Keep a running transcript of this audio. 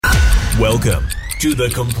Welcome to the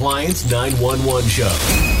Compliance 911 Show,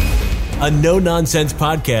 a no-nonsense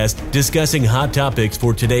podcast discussing hot topics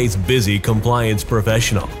for today's busy compliance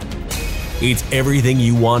professional. It's everything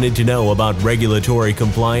you wanted to know about regulatory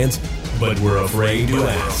compliance, but we're afraid to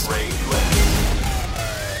ask.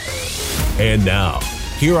 And now,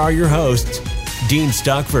 here are your hosts, Dean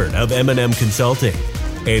Stockford of M&M Consulting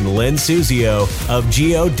and Len Suzio of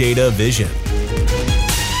GeoData Vision.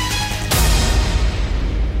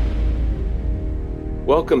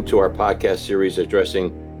 Welcome to our podcast series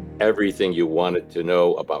addressing everything you wanted to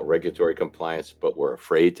know about regulatory compliance, but were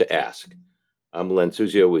afraid to ask. I'm Len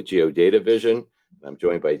Suzio with GeoData Vision, and I'm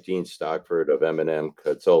joined by Dean Stockford of M&M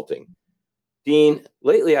Consulting. Dean,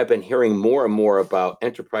 lately I've been hearing more and more about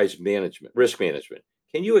enterprise management, risk management.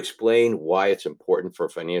 Can you explain why it's important for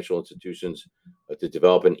financial institutions to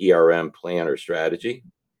develop an ERM plan or strategy?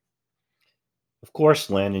 Of course,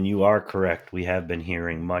 Len, and you are correct. We have been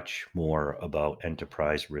hearing much more about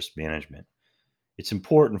enterprise risk management. It's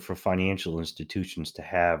important for financial institutions to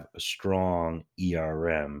have a strong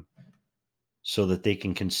ERM so that they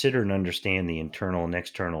can consider and understand the internal and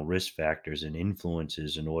external risk factors and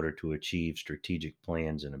influences in order to achieve strategic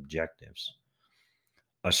plans and objectives.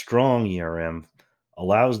 A strong ERM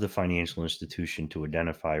allows the financial institution to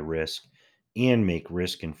identify risk and make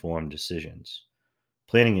risk-informed decisions.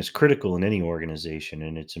 Planning is critical in any organization,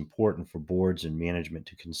 and it's important for boards and management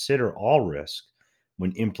to consider all risk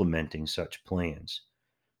when implementing such plans.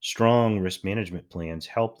 Strong risk management plans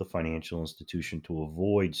help the financial institution to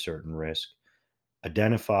avoid certain risk,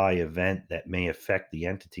 identify events that may affect the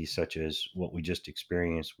entity, such as what we just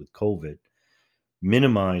experienced with COVID,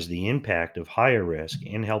 minimize the impact of higher risk,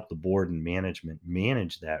 and help the board and management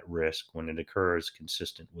manage that risk when it occurs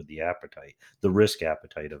consistent with the risk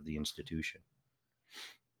appetite of the institution.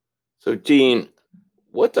 So, Dean,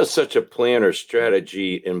 what does such a plan or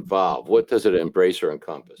strategy involve? What does it embrace or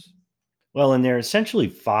encompass? Well, and there are essentially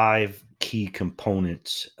 5 key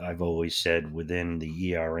components, I've always said, within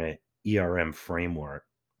the ERM framework.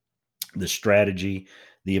 The strategy,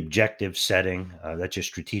 the objective setting, that's your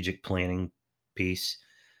strategic planning piece.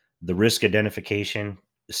 The risk identification,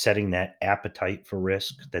 setting that appetite for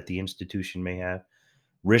risk that the institution may have.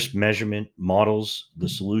 Risk measurement, models, the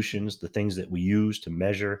solutions, the things that we use to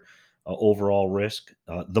measure overall risk,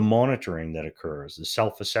 the monitoring that occurs, the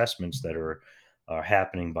self-assessments that are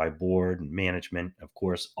happening by board and management, of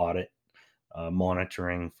course, audit,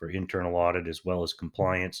 monitoring for internal audit as well as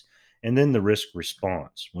compliance, and then the risk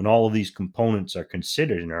response. When all of these components are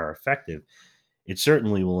considered and are effective, it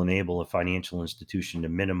certainly will enable a financial institution to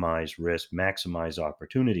minimize risk, maximize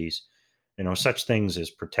opportunities, such things as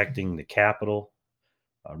protecting the capital,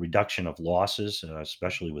 reduction of losses,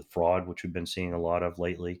 especially with fraud, which we've been seeing a lot of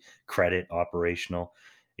lately, credit, operational.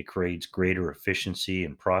 It creates greater efficiency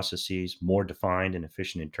in processes, more defined and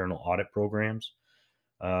efficient internal audit programs,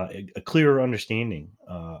 a clearer understanding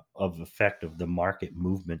of effect of the market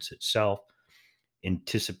movements itself,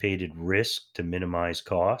 anticipated risk to minimize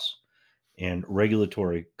costs, and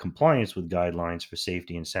regulatory compliance with guidelines for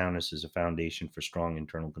safety and soundness is a foundation for strong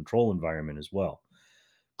internal control environment as well.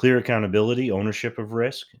 Clear accountability, ownership of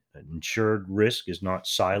risk, ensured risk is not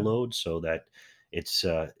siloed so that it's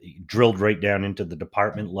drilled right down into the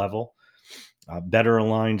department level, better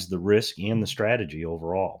aligns the risk and the strategy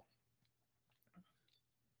overall.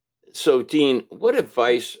 So, Dean, what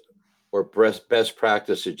advice or best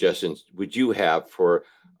practice suggestions would you have for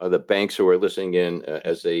the banks who are listening in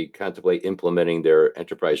as they contemplate implementing their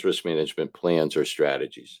enterprise risk management plans or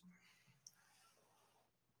strategies?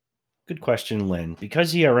 Good question, Lynn.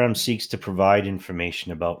 Because ERM seeks to provide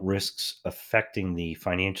information about risks affecting the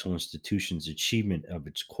financial institution's achievement of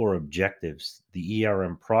its core objectives, the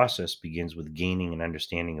ERM process begins with gaining an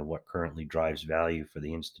understanding of what currently drives value for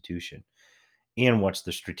the institution and what's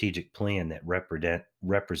the strategic plan that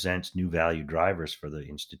represents new value drivers for the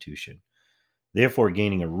institution. Therefore,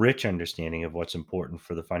 gaining a rich understanding of what's important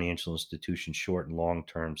for the financial institution's short and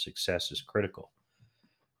long-term success is critical.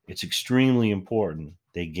 It's extremely important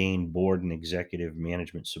they gain board and executive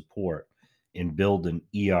management support and build an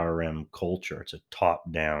ERM culture. It's a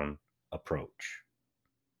top-down approach.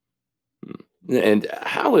 And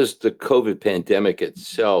how has the COVID pandemic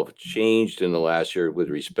itself changed in the last year with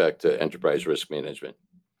respect to enterprise risk management?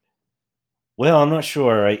 Well, I'm not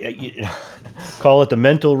sure. Call it the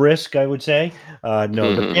mental risk, I would say.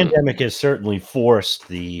 No, the pandemic has certainly forced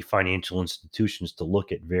the financial institutions to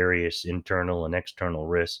look at various internal and external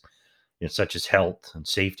risks, such as health and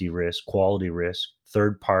safety risk, quality risk,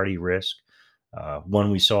 third-party risk.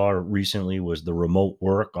 One we saw recently was the remote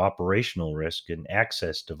work operational risk and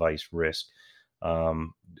access device risk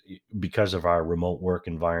because of our remote work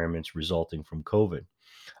environments resulting from COVID.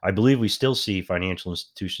 I believe we still see financial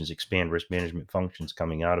institutions expand risk management functions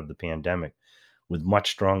coming out of the pandemic with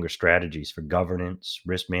much stronger strategies for governance,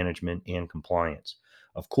 risk management, and compliance.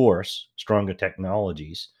 Of course, stronger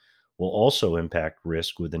technologies will also impact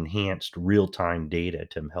risk with enhanced real-time data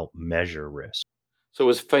to help measure risk. So,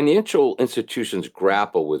 as financial institutions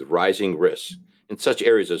grapple with rising risks in such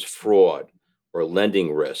areas as fraud or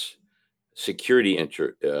lending risks, security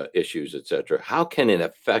issues, etc., how can an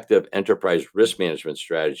effective enterprise risk management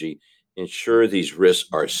strategy ensure these risks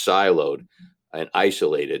are siloed and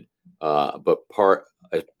isolated, but part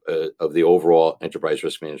of the overall enterprise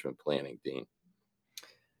risk management planning, Dean?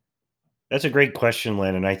 That's a great question,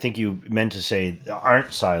 Len. And I think you meant to say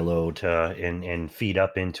aren't siloed and feed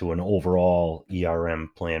up into an overall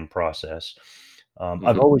ERM plan process.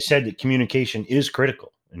 I've always said that communication is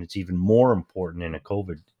critical, and it's even more important in a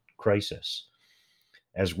COVID crisis.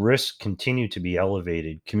 As risks continue to be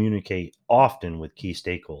elevated, communicate often with key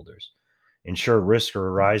stakeholders. Ensure risks are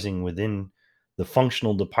arising within the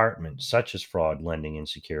functional departments, such as fraud, lending, and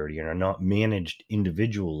security, and are not managed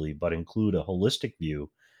individually, but include a holistic view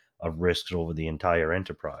of risks over the entire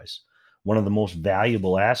enterprise. One of the most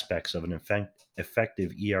valuable aspects of an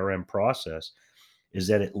effective ERM process is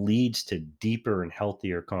that it leads to deeper and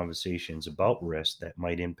healthier conversations about risks that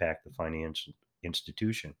might impact the financial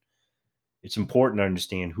institution. It's important to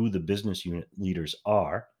understand who the business unit leaders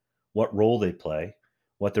are, what role they play,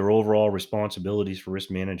 what their overall responsibilities for risk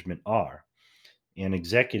management are, and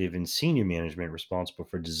executive and senior management responsible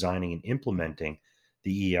for designing and implementing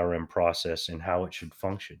the ERM process and how it should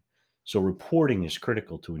function. So reporting is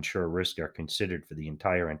critical to ensure risks are considered for the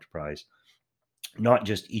entire enterprise, not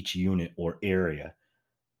just each unit or area.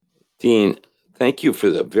 Dean, thank you for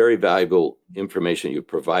the very valuable information you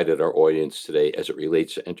provided our audience today as it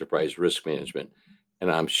relates to enterprise risk management.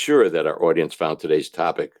 And I'm sure that our audience found today's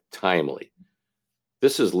topic timely.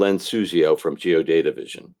 This is Len Suzio from GeoData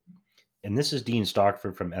Vision. And this is Dean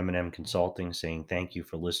Stockford from M&M Consulting saying thank you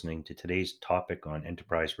for listening to today's topic on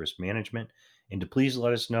enterprise risk management, and to please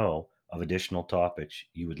let us know of additional topics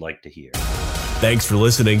you would like to hear. Thanks for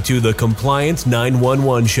listening to the Compliance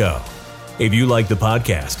 911 Show. If you like the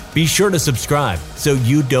podcast, be sure to subscribe so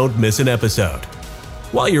you don't miss an episode.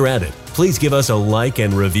 While you're at it, please give us a like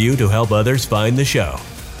and review to help others find the show.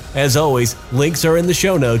 As always, links are in the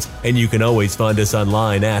show notes, and you can always find us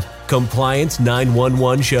online at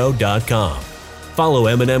compliance911show.com. Follow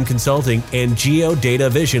M&M Consulting and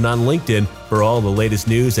GeoData Vision on LinkedIn for all the latest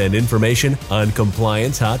news and information on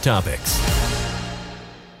compliance hot topics.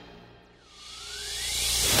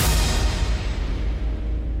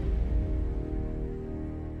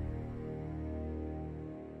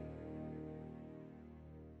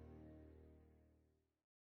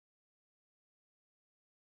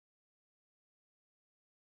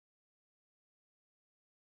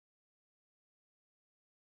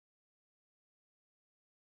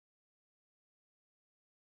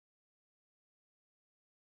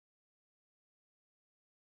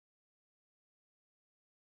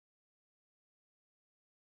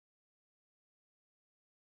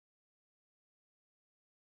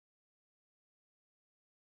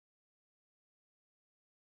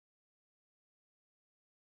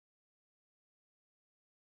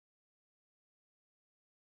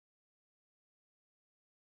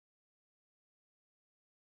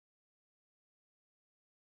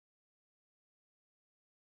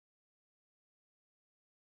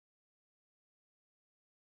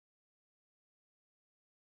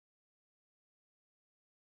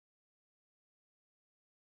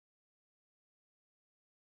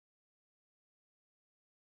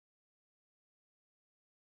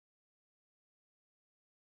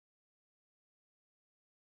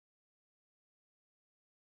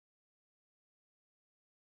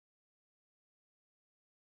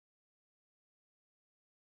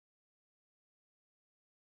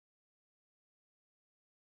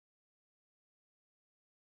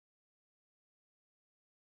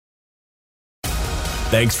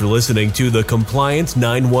 Thanks for listening to the Compliance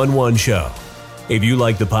 911 Show. If you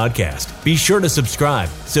like the podcast, be sure to subscribe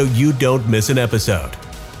so you don't miss an episode.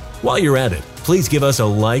 While you're at it, please give us a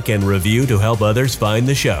like and review to help others find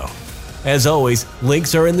the show. As always,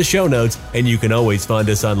 links are in the show notes, and you can always find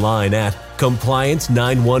us online at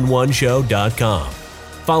compliance911show.com.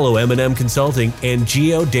 Follow M&M Consulting and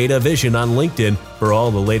GeoData Vision on LinkedIn for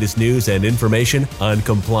all the latest news and information on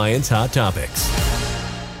compliance hot topics.